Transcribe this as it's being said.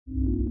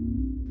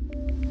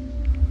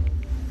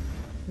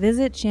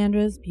Visit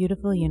Chandra's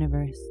beautiful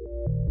universe.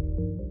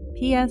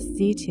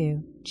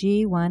 PSZ2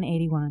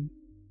 G181.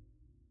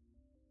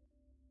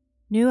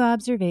 New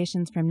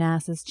observations from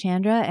NASA's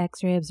Chandra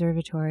X-ray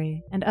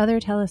Observatory and other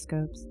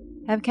telescopes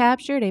have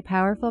captured a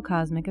powerful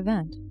cosmic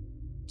event.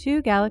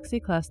 Two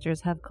galaxy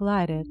clusters have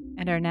collided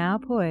and are now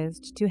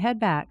poised to head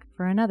back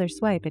for another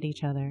swipe at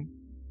each other.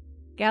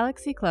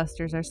 Galaxy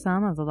clusters are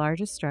some of the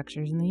largest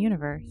structures in the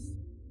universe.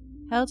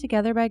 Held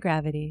together by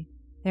gravity,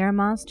 they are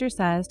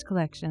monster-sized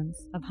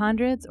collections of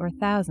hundreds or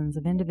thousands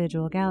of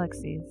individual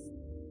galaxies,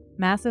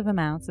 massive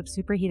amounts of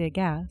superheated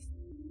gas,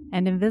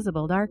 and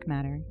invisible dark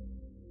matter.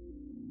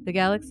 The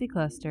galaxy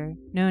cluster,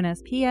 known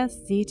as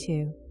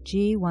PSZ2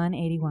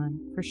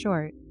 G181 for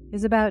short,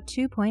 is about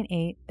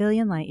 2.8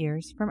 billion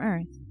light-years from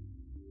Earth.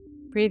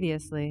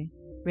 Previously,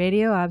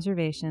 radio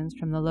observations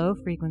from the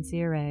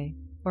Low-Frequency Array,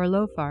 or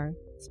LOFAR,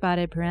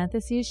 spotted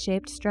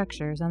parentheses-shaped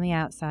structures on the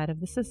outside of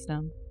the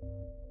system.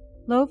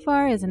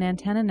 LOFAR is an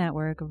antenna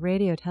network of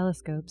radio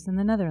telescopes in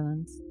the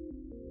Netherlands.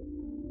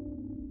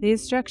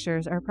 These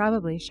structures are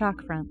probably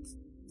shock fronts,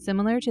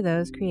 similar to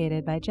those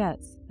created by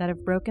jets that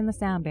have broken the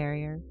sound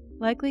barrier,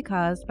 likely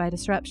caused by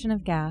disruption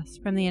of gas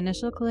from the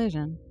initial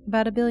collision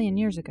about 1 billion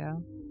years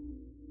ago.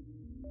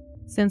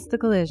 Since the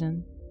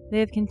collision, they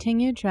have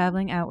continued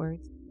traveling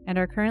outwards and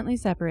are currently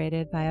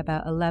separated by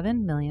about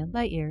 11 million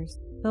light-years,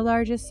 the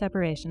largest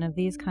separation of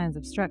these kinds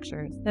of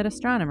structures that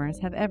astronomers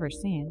have ever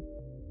seen.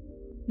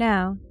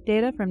 Now,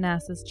 data from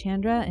NASA's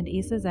Chandra and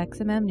ESA's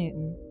XMM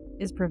Newton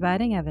is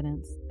providing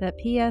evidence that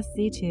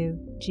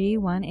PSZ2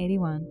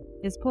 G181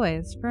 is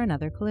poised for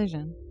another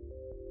collision.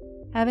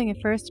 Having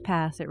a first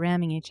pass at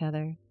ramming each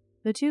other,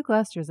 the two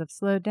clusters have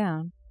slowed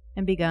down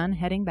and begun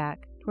heading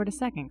back toward a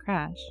second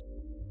crash.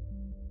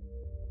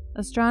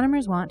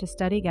 Astronomers want to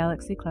study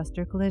galaxy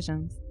cluster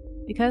collisions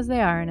because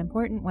they are an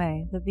important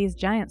way that these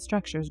giant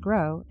structures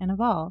grow and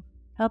evolve,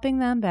 helping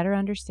them better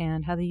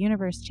understand how the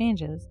universe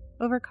changes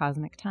over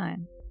cosmic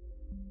time.